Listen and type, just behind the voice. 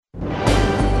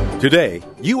Today,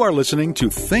 you are listening to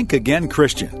Think Again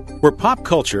Christian, where pop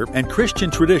culture and Christian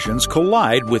traditions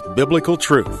collide with biblical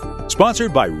truth.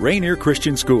 Sponsored by Rainier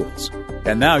Christian Schools.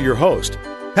 And now your host,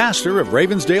 pastor of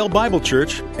Ravensdale Bible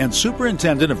Church and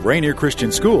superintendent of Rainier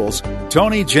Christian Schools,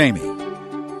 Tony Jamie.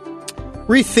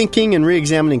 Rethinking and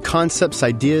re-examining concepts,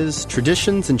 ideas,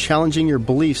 traditions, and challenging your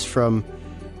beliefs from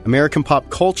American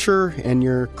pop culture and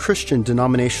your Christian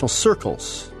denominational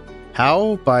circles.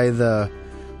 How? By the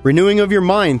renewing of your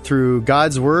mind through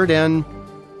God's Word and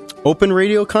open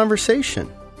radio conversation.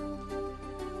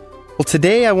 Well,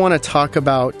 today I want to talk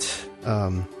about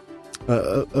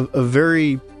a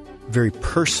very, very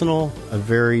personal, a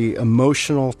very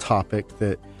emotional topic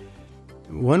that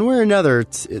one way or another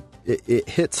it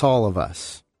hits all of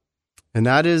us. And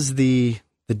that is the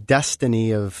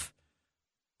destiny of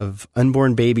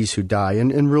unborn babies who die.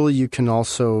 And really you can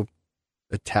also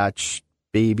attach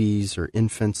babies or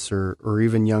infants or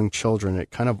even young children.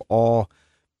 It kind of all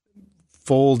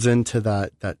folds into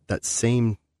that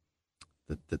same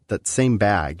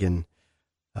bag. And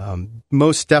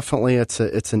most definitely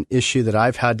it's an issue that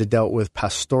I've had to deal with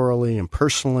pastorally and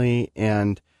personally.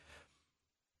 And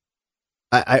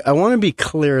I want to be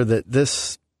clear that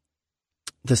this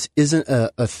isn't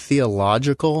a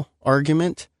theological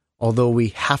argument, although we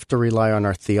have to rely on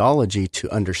our theology to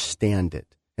understand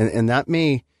it. And that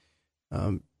may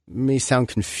sound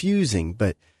confusing,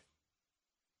 but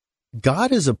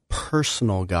God is a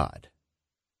personal God.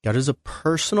 God is a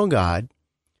personal God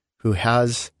who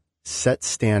has set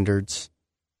standards,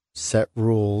 set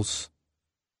rules,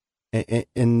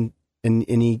 and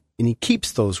he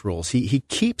keeps those rules. He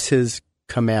keeps his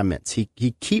commandments. He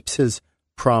keeps his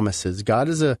promises. God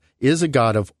is a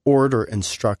God of order and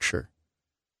structure.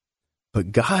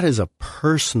 But God is a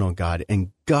personal God,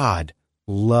 and God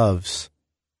loves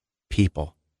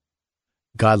people.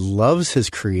 God loves his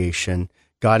creation.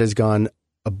 God has gone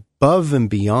above and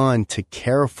beyond to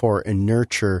care for and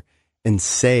nurture and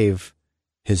save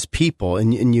his people.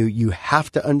 And you have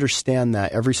to understand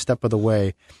that every step of the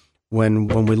way when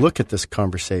we look at this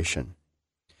conversation.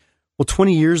 Well,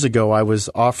 20 years ago, I was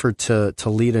offered to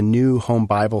lead a new home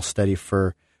Bible study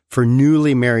for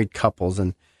newly married couples.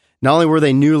 And not only were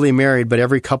they newly married, but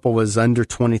every couple was under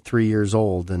 23 years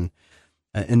old and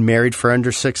married for under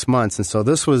 6 months. And so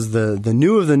this was the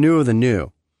new of the new of the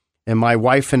new. And my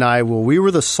wife and I, we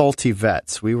were the salty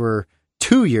vets. We were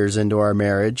 2 years into our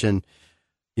marriage, and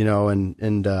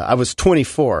I was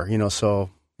 24, so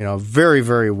very,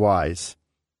 very wise.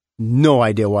 No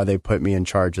idea why they put me in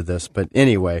charge of this, but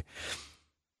anyway,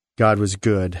 God was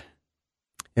good.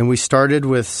 And we started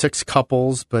with 6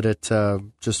 couples, but it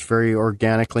just very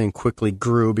organically and quickly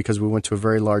grew because we went to a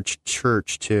very large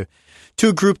church to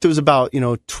a group that was about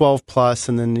 12 plus,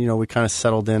 and then we kind of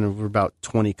settled in, and we're about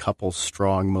 20 couples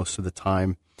strong most of the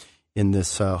time in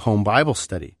this home Bible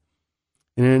study.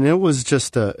 And it was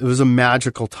just a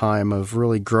magical time of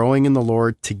really growing in the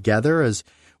Lord together as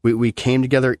we came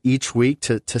together each week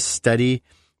to study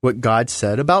what God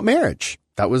said about marriage.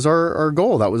 That was our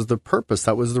goal. That was the purpose.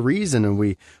 That was the reason. And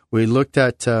we looked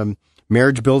at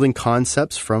marriage building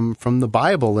concepts from the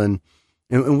Bible, and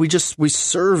we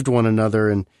served one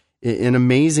another in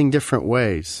amazing different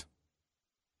ways.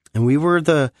 And we were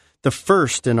the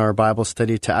first in our Bible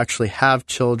study to actually have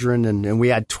children, and we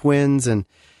had twins, and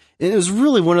it was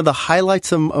really one of the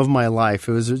highlights of my life.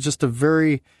 It was just a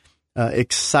very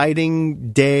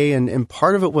exciting day, and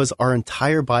part of it was our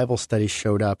entire Bible study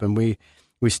showed up, and we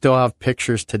still have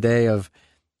pictures today of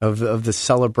the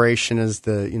celebration as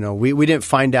we didn't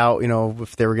find out,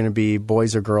 if they were going to be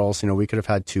boys or girls. We could have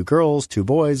had 2 girls, 2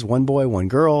 boys, 1 boy, 1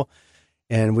 girl,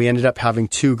 and we ended up having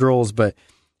 2 girls. But,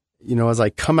 as I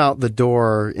come out the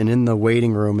door and in the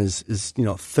waiting room is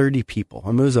 30 people.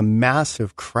 I mean, it was a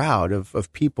massive crowd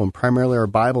of people, and primarily our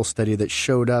Bible study that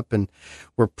showed up and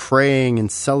were praying and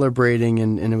celebrating.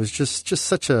 And it was just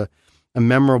such a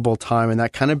memorable time. And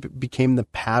that kind of became the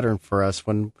pattern for us.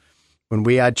 When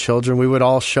we had children, we would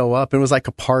all show up. It was like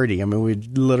a party. I mean,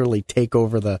 we'd literally take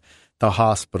over the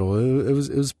hospital. It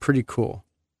was pretty cool.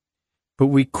 But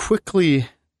we quickly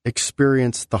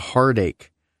experienced the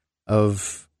heartache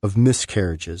of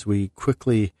miscarriages. We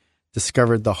quickly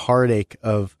discovered the heartache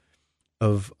of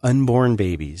unborn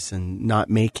babies and not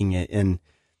making it. And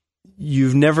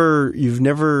you've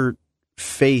never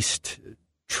faced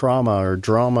trauma or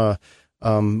drama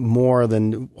more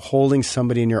than holding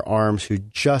somebody in your arms who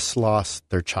just lost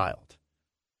their child.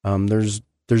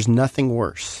 There's nothing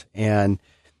worse. And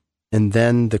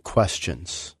then the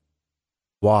questions: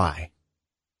 why?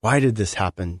 Why did this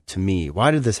happen to me? Why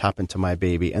did this happen to my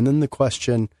baby? And then the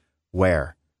question,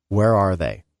 where? Where are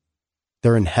they?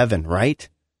 They're in heaven, right?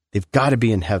 They've got to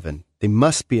be in heaven. They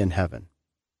must be in heaven.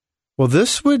 Well,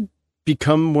 this would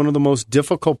become one of the most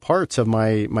difficult parts of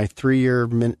my 3-year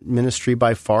ministry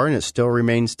by far, and it still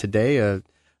remains today a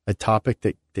topic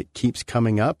that keeps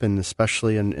coming up, and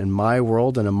especially in my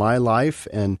world and in my life,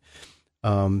 and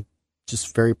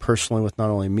just very personally with not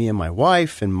only me and my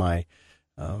wife and my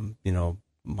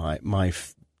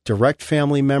direct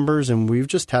family members, and we've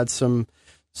just had some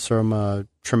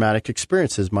traumatic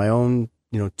experiences. My own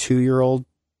 2-year-old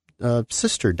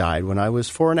sister died when I was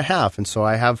 4.5, and so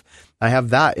I have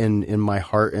that in my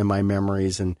heart and my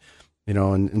memories, and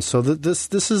so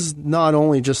this is not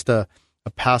only just a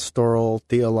pastoral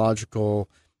theological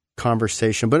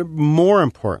conversation, but more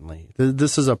importantly,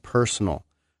 this is a personal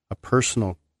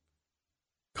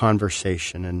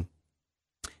conversation,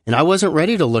 and I wasn't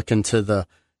ready to look into the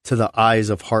eyes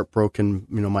of heartbroken,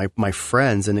 my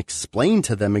friends, and explain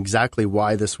to them exactly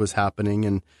why this was happening,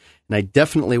 and I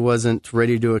definitely wasn't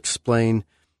ready to explain,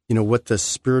 what the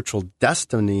spiritual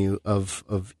destiny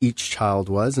of each child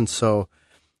was, and so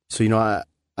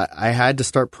I had to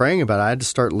start praying about it. I had to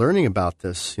start learning about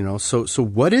this, So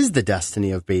what is the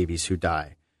destiny of babies who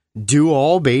die? Do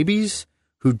all babies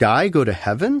who die go to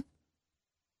heaven?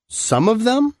 Some of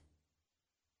them?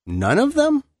 None of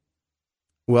them?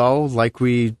 Well, like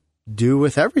we do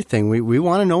with everything, we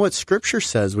want to know what Scripture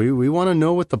says. We want to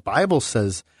know what the Bible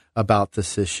says about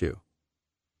this issue.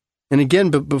 And again,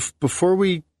 but before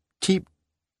we keep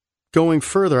going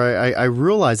further, I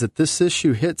realize that this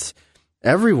issue hits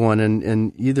everyone,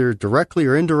 and either directly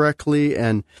or indirectly,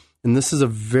 and this is a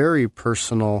very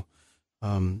personal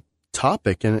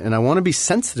topic, and I want to be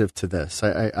sensitive to this.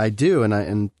 I do,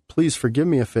 and please forgive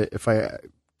me if I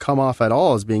come off at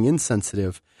all as being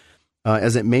insensitive,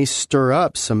 as it may stir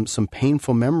up some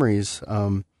painful memories,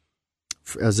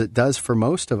 as it does for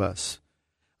most of us.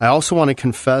 I also want to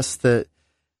confess that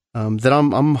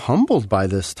I'm humbled by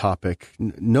this topic.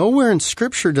 Nowhere in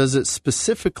Scripture does it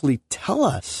specifically tell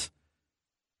us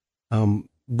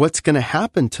what's going to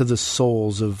happen to the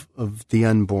souls of the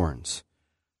unborns.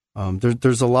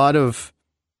 There's a lot of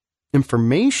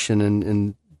information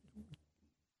and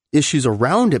issues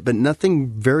around it, but nothing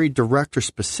very direct or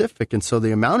specific. And so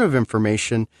the amount of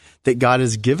information that God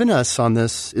has given us on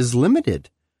this is limited.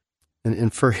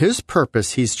 And for His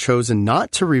purpose, He's chosen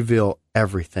not to reveal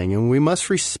everything. And we must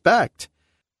respect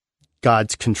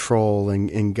God's control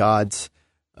and God's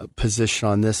position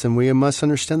on this. And we must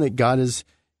understand that God is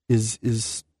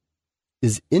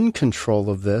in control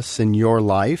of this in your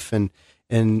life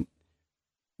and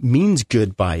means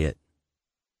good by it.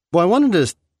 Well, I wanted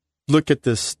to look at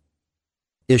this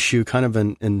issue kind of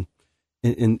in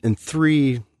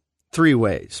three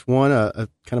ways. One, a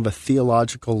kind of a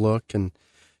theological look, and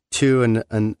two,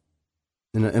 a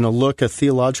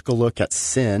theological look at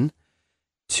sin.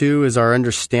 Two is our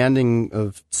understanding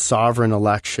of sovereign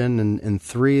election, and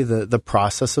three, the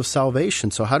process of salvation.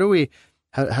 So how do we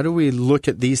look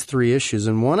at these three issues?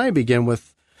 And one, I begin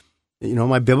with,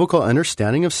 my biblical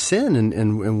understanding of sin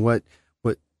and what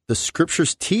the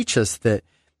Scriptures teach us that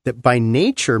by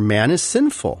nature man is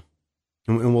sinful.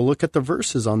 And we'll look at the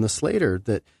verses on this later,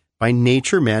 that by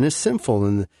nature man is sinful.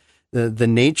 And the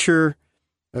nature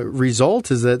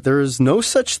result is that there is no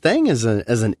such thing as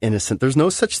an innocent. There's no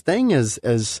such thing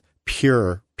as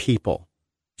pure people.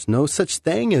 There's no such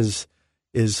thing as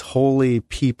holy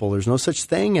people. There's no such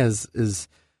thing as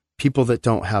people that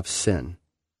don't have sin.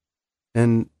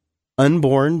 And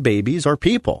unborn babies are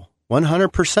people,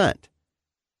 100%.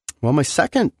 Well, my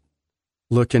second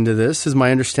look into this is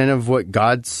my understanding of what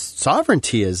God's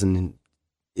sovereignty is, and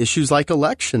issues like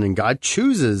election, and God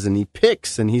chooses and He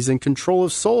picks and He's in control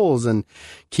of souls. And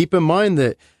keep in mind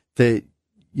that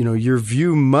your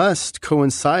view must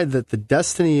coincide that the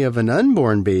destiny of an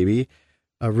unborn baby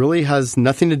really has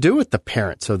nothing to do with the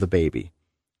parents of the baby.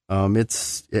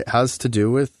 It has to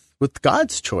do with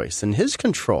God's choice and His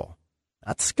control.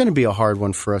 That's going to be a hard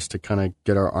one for us to kind of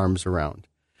get our arms around.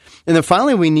 And then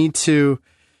finally, we need to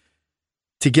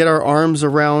get our arms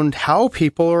around how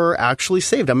people are actually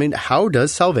saved. I mean, how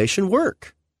does salvation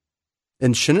work?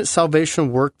 And shouldn't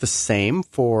salvation work the same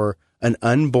for an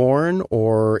unborn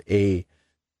or a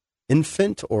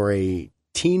infant or a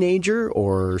teenager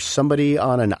or somebody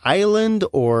on an island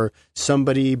or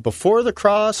somebody before the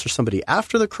cross or somebody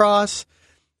after the cross?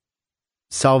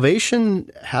 Salvation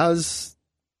has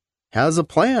a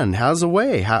plan, has a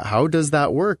way. How does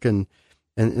that work? And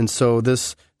so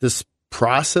this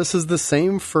process is the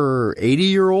same for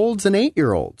 80-year-olds and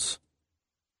 8-year-olds.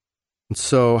 And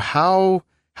so how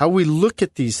we look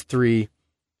at these three,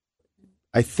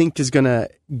 I think, is going to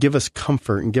give us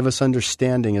comfort and give us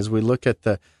understanding as we look at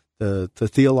the the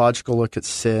theological look at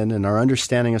sin and our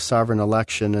understanding of sovereign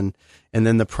election and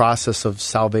then the process of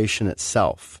salvation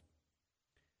itself.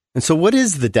 And so what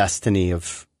is the destiny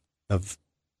of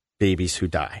babies who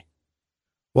die?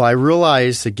 Well, I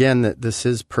realize, again, that this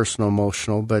is personal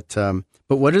emotional, but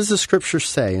what does the Scripture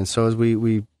say? And so as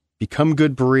we become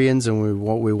good Bereans and we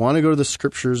want to go to the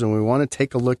Scriptures and we want to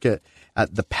take a look at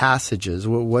the passages,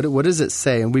 what does it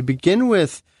say? And we begin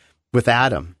with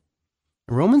Adam.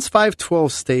 Romans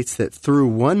 5:12 states that through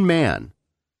one man,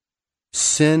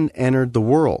 sin entered the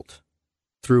world.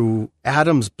 Through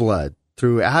Adam's blood,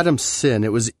 through Adam's sin,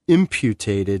 it was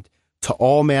imputed to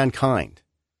all mankind.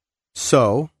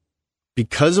 So,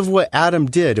 because of what Adam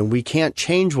did, and we can't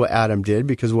change what Adam did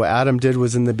because what Adam did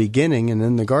was in the beginning and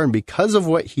in the garden, because of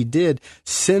what he did,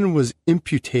 sin was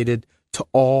imputed to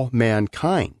all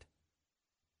mankind.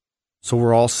 So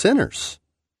we're all sinners.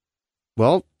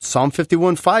 Well, Psalm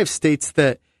 51:5 states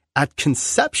that at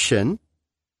conception,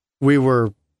 we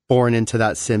were born into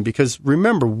that sin because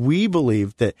remember, we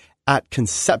believe that at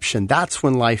conception, that's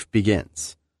when life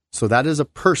begins. So that is a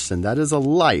person, that is a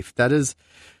life, that is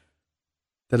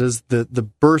the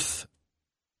birth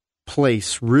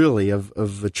place, really,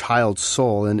 of a child's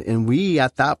soul. And we,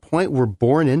 at that point, were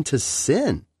born into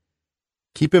sin.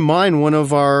 Keep in mind, one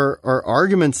of our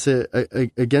arguments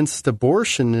against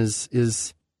abortion is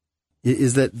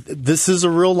that this is a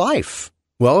real life.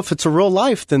 Well, if it's a real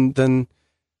life, then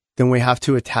we have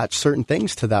to attach certain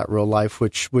things to that real life,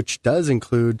 which does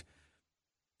include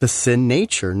the sin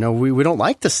nature. No, we don't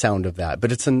like the sound of that,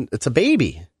 but it's a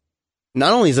baby.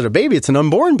 Not only is it a baby, it's an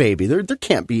unborn baby. There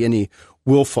can't be any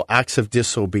willful acts of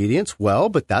disobedience. Well,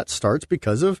 but that starts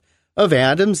because of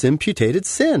Adam's imputed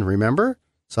sin, remember?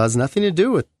 So it has nothing to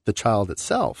do with the child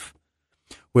itself.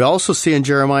 We also see in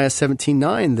Jeremiah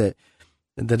 17:9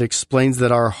 that explains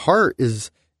that our heart is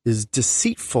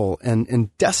deceitful and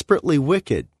desperately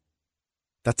wicked.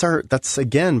 That's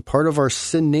again part of our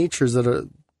sin natures that are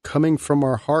coming from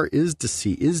our heart is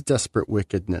deceit, is desperate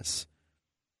wickedness.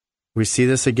 We see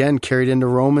this again carried into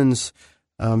Romans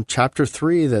chapter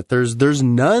 3 that there's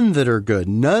none that are good,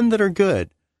 none that are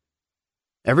good.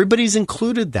 Everybody's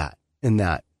included in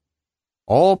that.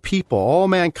 All people, all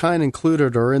mankind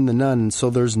included are in the none, and so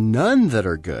there's none that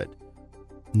are good,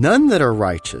 none that are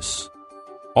righteous.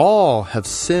 All have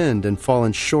sinned and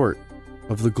fallen short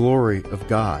of the glory of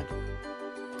God.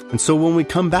 And so when we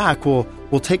come back, we'll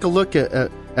take a look at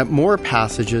more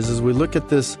passages as we look at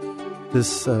this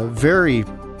very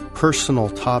personal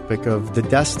topic of the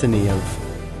destiny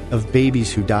of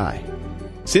babies who die.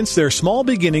 Since their small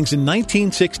beginnings in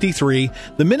 1963,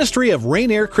 the Ministry of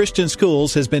Rainier Christian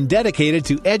Schools has been dedicated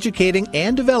to educating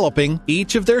and developing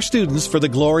each of their students for the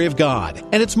glory of God.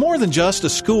 And it's more than just a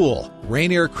school.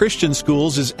 Rainier Christian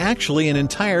Schools is actually an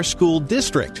entire school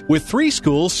district, with 3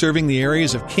 schools serving the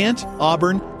areas of Kent,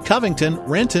 Auburn, Covington,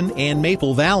 Renton, and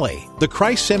Maple Valley. The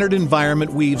Christ-centered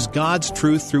environment weaves God's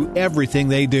truth through everything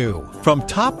they do, from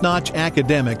top-notch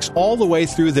academics all the way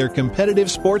through their competitive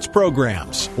sports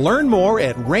programs. Learn more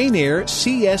at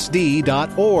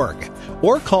rainiercsd.org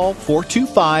or call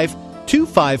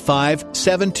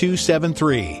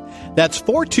 425-255-7273. That's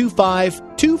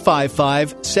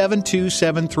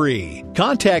 425-255-7273.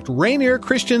 Contact Rainier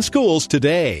Christian Schools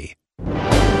today.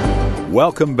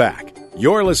 Welcome back.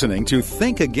 You're listening to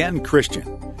Think Again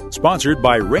Christian, sponsored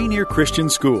by Rainier Christian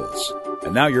Schools.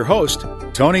 And now your host,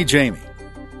 Tony Jamie.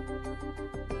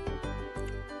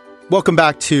 Welcome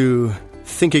back to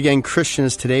Think Again Christian.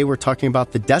 Today we're talking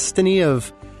about the destiny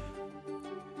of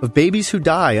babies who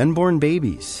die, unborn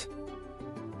babies.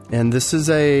 And this is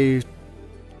a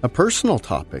personal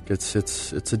topic. It's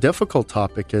a difficult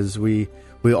topic as we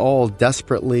all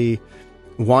desperately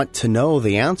want to know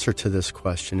the answer to this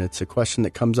question. It's a question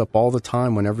that comes up all the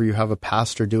time whenever you have a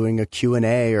pastor doing a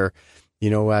Q&A or,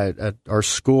 at our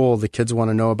school, the kids want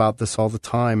to know about this all the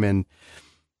time. And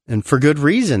for good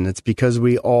reason. It's because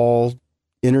we all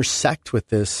intersect with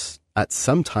this at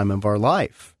some time of our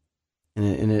life.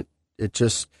 And it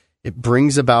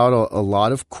brings about a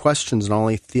lot of questions, not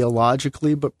only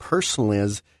theologically, but personally,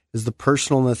 as the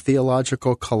personal and the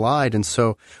theological collide. And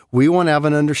so we want to have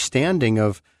an understanding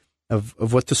of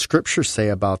what the Scriptures say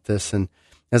about this. And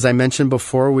as I mentioned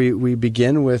before, we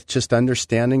begin with just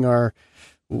understanding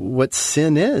what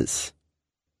sin is.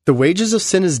 The wages of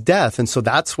sin is death, and so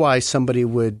that's why somebody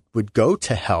would go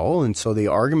to hell. And so the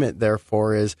argument,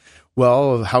 therefore, is,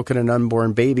 well, how could an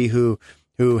unborn baby who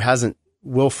hasn't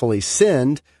willfully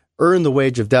sinned earn the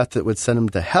wage of death that would send him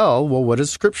to hell? Well, what does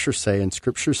Scripture say? And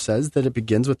Scripture says that it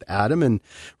begins with Adam in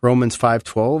Romans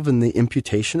 5:12 and the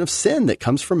imputation of sin that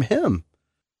comes from him.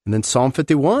 And then Psalm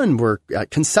 51, where at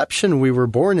conception we were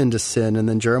born into sin. And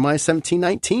then Jeremiah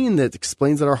 17:19 that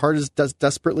explains that our heart is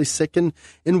desperately sick and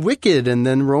wicked. And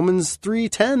then Romans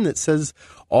 3:10 that says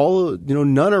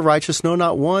none are righteous, no,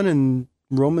 not one. And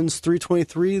Romans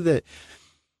 3:23 that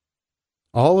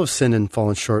all have sinned and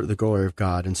fallen short of the glory of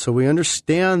God. And so we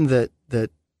understand that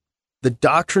the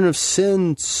doctrine of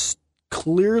sin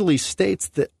clearly states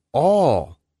that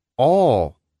all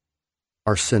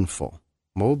are sinful.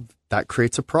 Well, that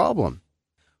creates a problem.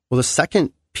 Well, the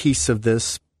second piece of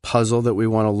this puzzle that we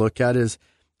want to look at is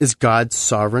God's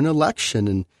sovereign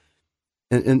election.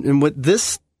 And what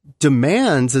this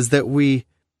demands is that we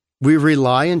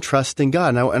rely and trust in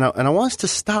God. And I want us to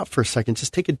stop for a second,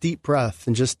 just take a deep breath,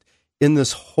 and just in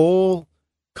this whole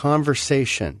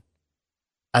conversation,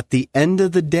 at the end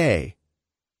of the day,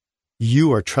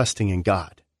 you are trusting in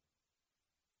God.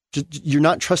 You're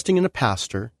not trusting in a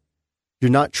pastor. You're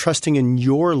not trusting in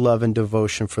your love and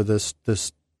devotion for this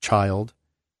child.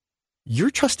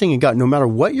 You're trusting in God. No matter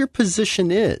what your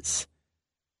position is,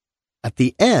 at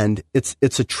the end, it's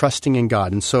a trusting in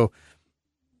God. And so,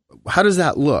 how does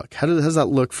that look? How does that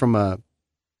look from a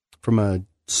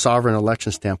sovereign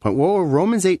election standpoint? Well,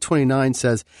 Romans 8:29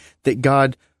 says that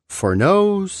God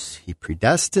foreknows, He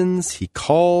predestines, He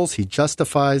calls, He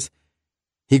justifies,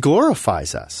 He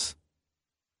glorifies us.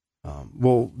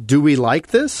 Well, do we like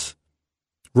this?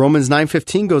 Romans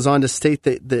 9:15 goes on to state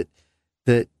that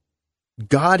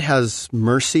God has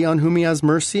mercy on whom He has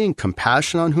mercy, and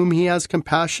compassion on whom He has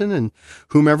compassion, and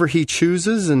whomever He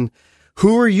chooses. And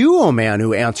who are you, O man,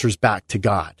 who answers back to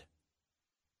God?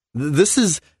 This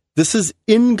is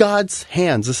in God's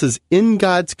hands. This is in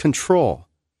God's control.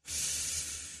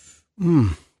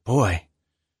 Boy,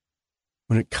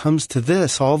 when it comes to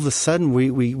this, all of a sudden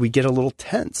we get a little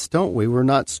tense, don't we? We're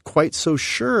not quite so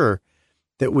sure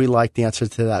that we like the answer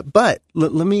to that. But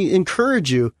let me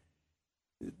encourage you,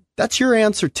 that's your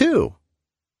answer too.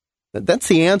 That's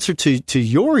the answer to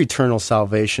your eternal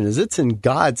salvation, is it's in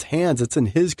God's hands. It's in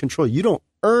His control. You don't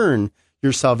earn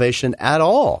your salvation at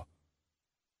all.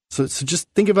 So just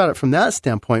think about it from that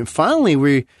standpoint. Finally,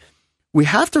 we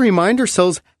have to remind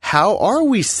ourselves, how are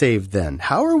we saved then?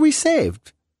 How are we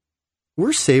saved?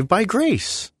 We're saved by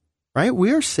grace, right?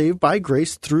 We are saved by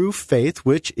grace through faith,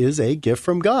 which is a gift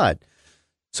from God.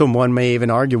 So one may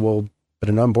even argue, well, but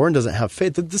an unborn doesn't have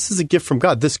faith. This is a gift from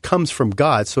God. This comes from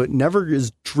God. So it never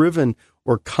is driven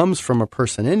or comes from a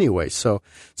person anyway. So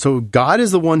God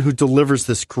is the one who delivers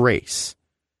this grace.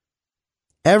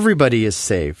 Everybody is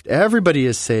saved. Everybody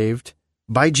is saved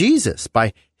by Jesus,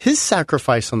 by His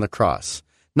sacrifice on the cross,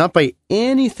 not by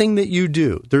anything that you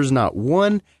do. There's not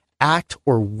one act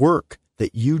or work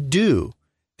that you do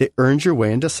that earns your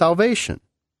way into salvation.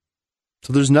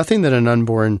 So there's nothing that an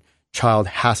unborn child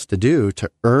has to do to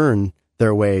earn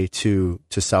their way to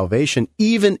salvation,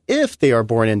 even if they are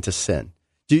born into sin.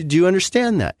 Do you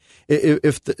understand that?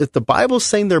 If the Bible's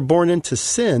saying they're born into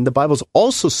sin, the Bible's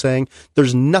also saying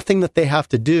there's nothing that they have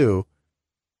to do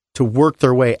to work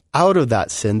their way out of that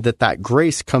sin, that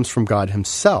grace comes from God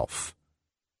Himself.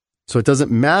 So it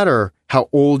doesn't matter how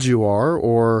old you are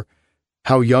or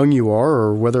how young you are,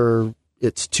 or whether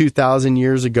it's 2,000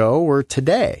 years ago or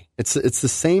today. It's the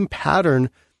same pattern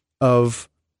of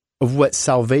what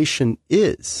salvation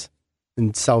is.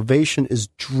 And salvation is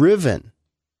driven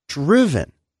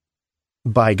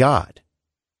by God.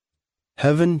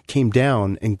 Heaven came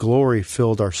down and glory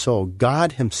filled our soul.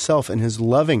 God Himself, in His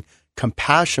loving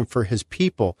compassion for His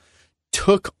people,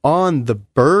 took on the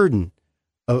burden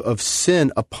of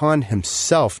sin upon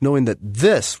Himself, knowing that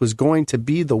this was going to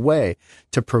be the way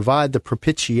to provide the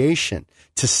propitiation,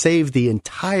 to save the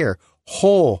entire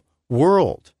whole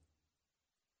world.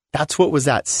 That's what was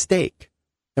at stake.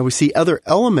 And we see other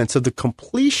elements of the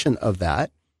completion of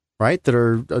that, right, that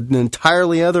are an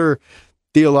entirely other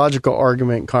theological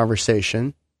argument and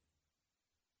conversation.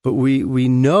 But we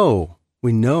know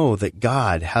that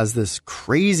God has this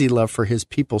crazy love for His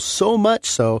people, so much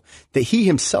so that He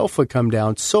Himself would come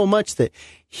down, so much that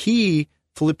He,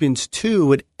 Philippians 2,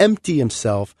 would empty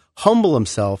Himself, humble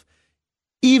Himself,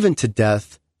 even to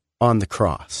death on the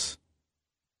cross.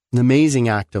 An amazing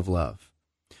act of love.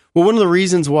 Well, one of the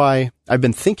reasons why I've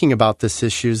been thinking about this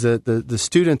issue is that the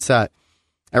students at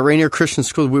Rainier Christian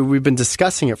School, we've been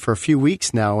discussing it for a few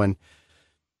weeks now, and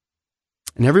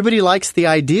everybody likes the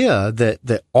idea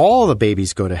that all the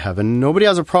babies go to heaven. Nobody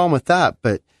has a problem with that,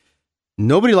 but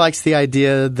nobody likes the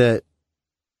idea that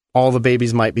all the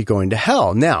babies might be going to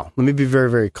hell. Now, let me be very,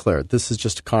 very clear. This is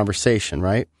just a conversation,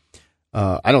 right?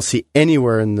 I don't see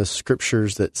anywhere in the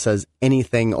scriptures that says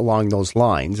anything along those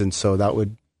lines, and so that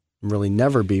would really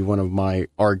never be one of my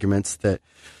arguments that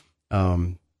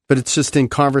but it's just in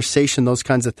conversation, those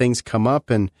kinds of things come up,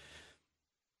 and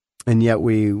yet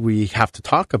we have to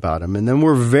talk about them. And then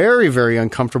we're very, very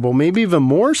uncomfortable, maybe even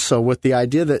more so, with the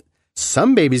idea that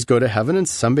some babies go to heaven and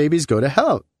some babies go to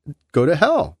hell.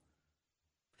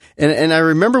 And I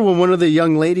remember when one of the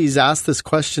young ladies asked this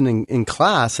question in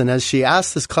class, and as she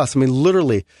asked this class, I mean,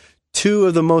 literally, two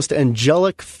of the most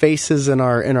angelic faces in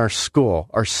our school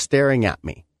are staring at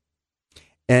me.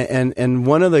 And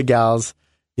one of the gals,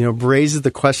 raises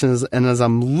the questions, and as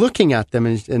I'm looking at them,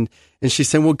 and she's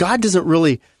saying, well, God doesn't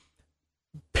really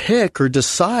pick or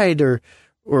decide or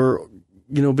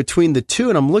between the two.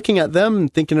 And I'm looking at them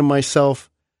and thinking to myself,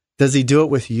 does he do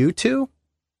it with you two?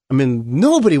 I mean,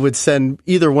 nobody would send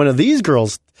either one of these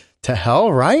girls to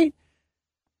hell, right?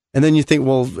 And then you think,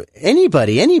 well,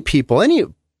 anybody, any people,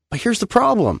 but here's the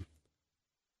problem.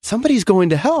 Somebody's going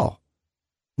to hell.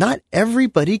 Not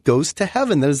everybody goes to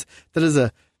heaven. That is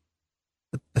a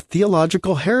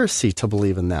theological heresy to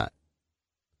believe in that.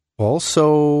 Well,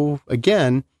 so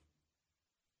again,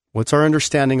 what's our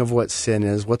understanding of what sin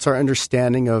is? What's our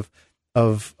understanding of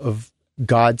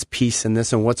God's peace in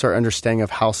this, and what's our understanding of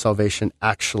how salvation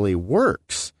actually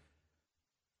works?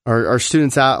 Our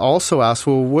students also ask,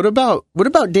 well, what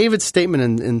about David's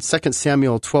statement in 2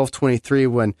 Samuel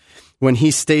 12:23 when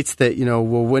he states that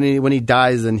when he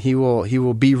dies, then he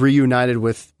will be reunited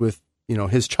with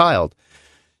his child.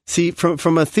 See,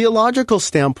 from a theological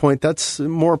standpoint, that's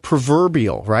more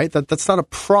proverbial, right? That's not a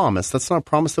promise. That's not a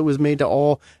promise that was made to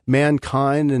all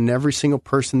mankind and every single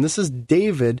person. This is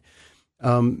David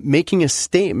making a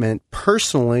statement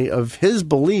personally of his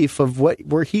belief of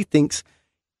where he thinks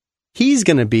he's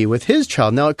going to be with his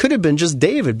child. Now, it could have been just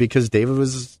David, because David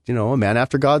was, a man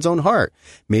after God's own heart.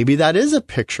 Maybe that is a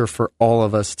picture for all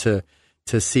of us to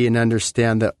see and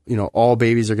understand that, all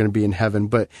babies are going to be in heaven.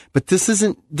 But this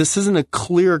isn't a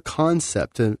clear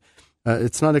concept.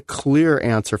 It's not a clear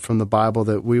answer from the Bible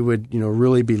that we would,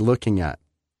 really be looking at.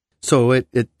 So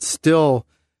it still,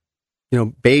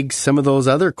 begs some of those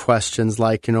other questions,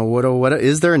 like, what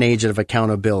is there an age of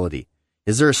accountability?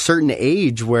 Is there a certain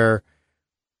age where,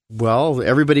 well,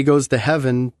 everybody goes to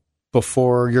heaven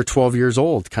before you're 12 years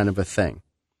old, kind of a thing?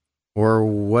 Or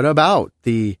what about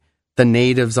the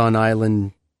natives on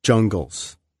island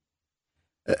jungles?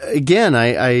 Again,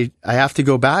 I have to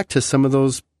go back to some of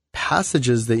those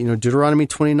passages that, Deuteronomy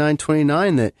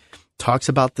 29:29, that talks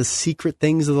about the secret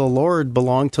things of the Lord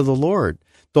belong to the Lord.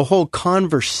 The whole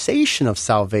conversation of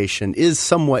salvation is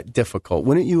somewhat difficult.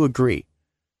 Wouldn't you agree?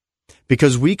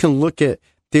 Because we can look at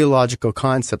theological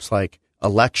concepts like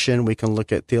election. We can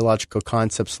look at theological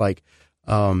concepts like,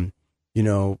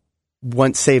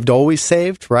 once saved, always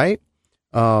saved, right?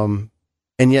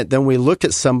 And yet then we look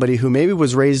at somebody who maybe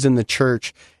was raised in the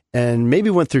church and maybe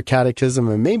went through catechism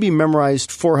and maybe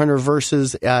memorized 400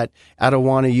 verses at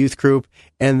Awana youth group.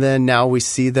 And then now we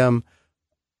see them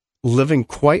living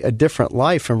quite a different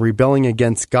life and rebelling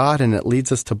against God. And it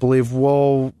leads us to believe,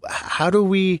 well, how do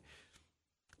we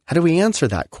answer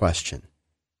that question?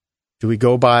 Do we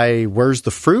go by where's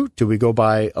the fruit? Do we go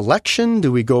by election?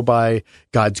 Do we go by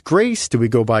God's grace? Do we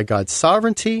go by God's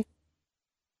sovereignty?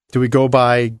 Do we go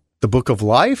by the book of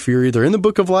life? You're either in the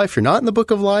book of life, you're not in the book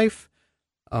of life.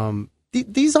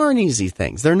 These aren't easy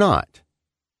things. They're not.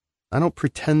 I don't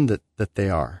pretend that they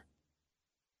are.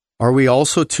 Are we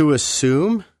also to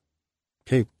assume,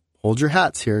 okay, hold your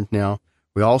hats here now.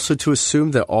 We also to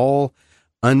assume that all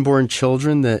unborn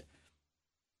children that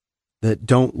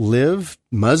don't live,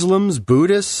 Muslims,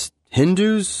 Buddhists,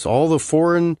 Hindus, all the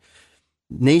foreign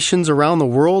nations around the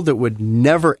world that would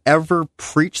never, ever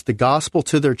preach the gospel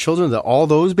to their children, that all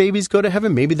those babies go to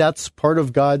heaven? Maybe that's part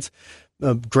of God's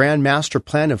grand master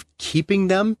plan of keeping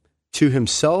them to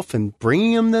himself and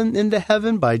bringing them into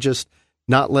heaven by just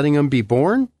not letting them be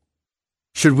born.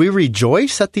 Should we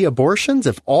rejoice at the abortions?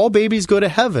 If all babies go to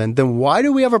heaven, then why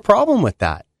do we have a problem with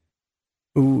that?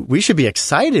 We should be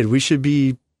excited. We should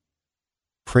be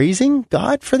praising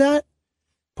God for that?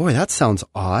 Boy, that sounds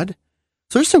odd.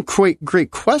 So there's some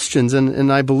great questions,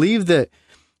 and I believe that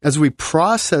as we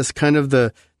process kind of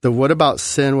the what about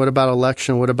sin, what about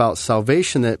election, what about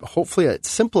salvation, that hopefully it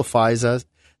simplifies us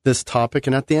this topic,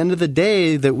 and at the end of the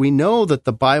day, that we know that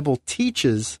the Bible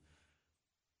teaches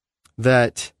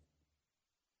that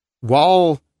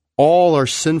while all are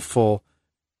sinful,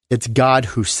 it's God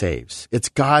who saves. It's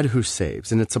God who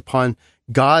saves, and it's upon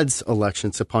God's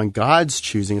election, it's upon God's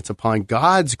choosing, it's upon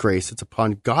God's grace, it's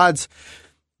upon God's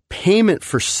payment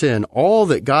for sin, all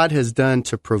that God has done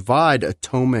to provide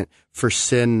atonement for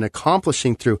sin and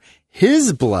accomplishing through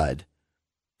his blood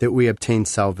that we obtain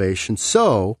salvation.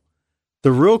 So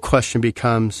the real question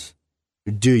becomes,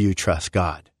 do you trust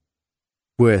God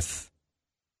with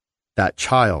that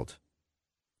child?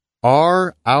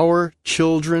 Are our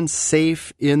children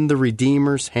safe in the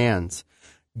Redeemer's hands?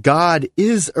 God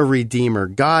is a Redeemer.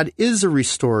 God is a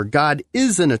restorer. God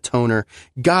is an atoner.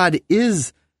 God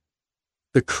is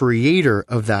the creator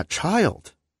of that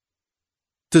child.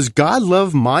 Does God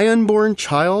love my unborn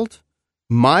child,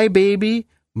 my baby,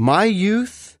 my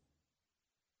youth,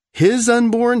 his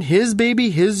unborn, his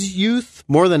baby, his youth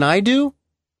more than I do?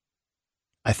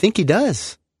 I think he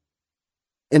does.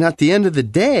 And at the end of the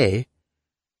day,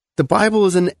 the Bible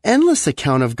is an endless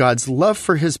account of God's love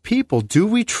for his people. Do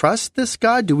we trust this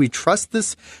God? Do we trust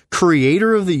this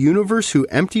creator of the universe who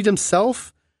emptied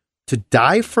himself to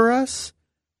die for us?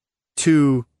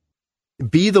 To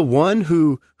be the one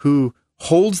who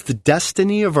holds the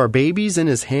destiny of our babies in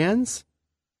his hands?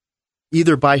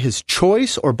 Either by his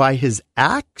choice or by his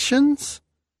actions?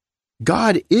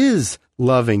 God is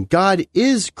loving. God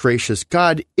is gracious.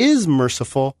 God is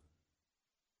merciful.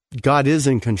 God is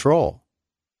in control.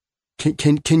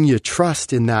 Can you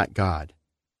trust in that God?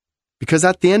 Because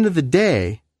at the end of the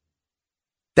day,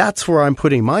 that's where I'm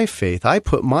putting my faith. I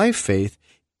put my faith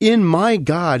in my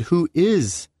God who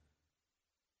is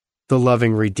the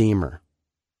loving Redeemer.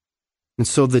 And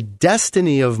so the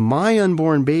destiny of my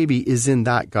unborn baby is in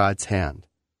that God's hand.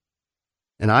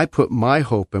 And I put my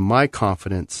hope and my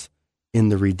confidence in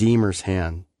the Redeemer's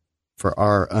hand for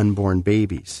our unborn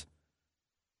babies.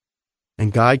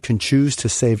 And God can choose to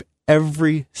save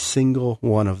every single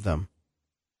one of them,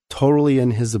 totally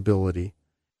in his ability.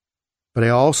 But I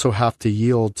also have to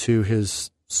yield to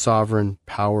his sovereign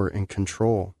power and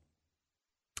control.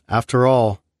 After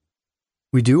all,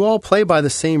 we do all play by the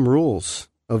same rules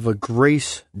of a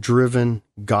grace-driven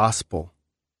gospel.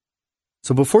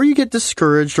 So before you get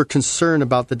discouraged or concerned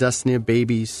about the destiny of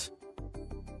babies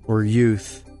or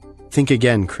youth, think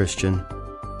again, Christian.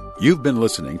 You've been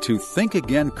listening to Think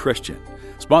Again Christian,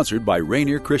 sponsored by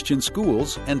Rainier Christian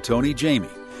Schools and Tony Jamie.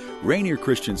 Rainier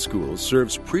Christian Schools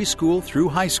serves preschool through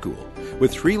high school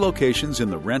with 3 locations in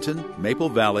the Renton, Maple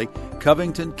Valley,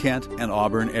 Covington, Kent, and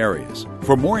Auburn areas.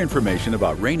 For more information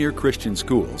about Rainier Christian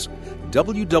Schools,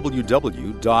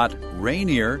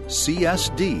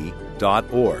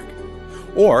 www.rainiercsd.org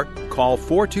or call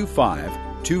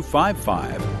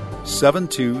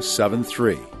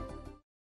 425-255-7273.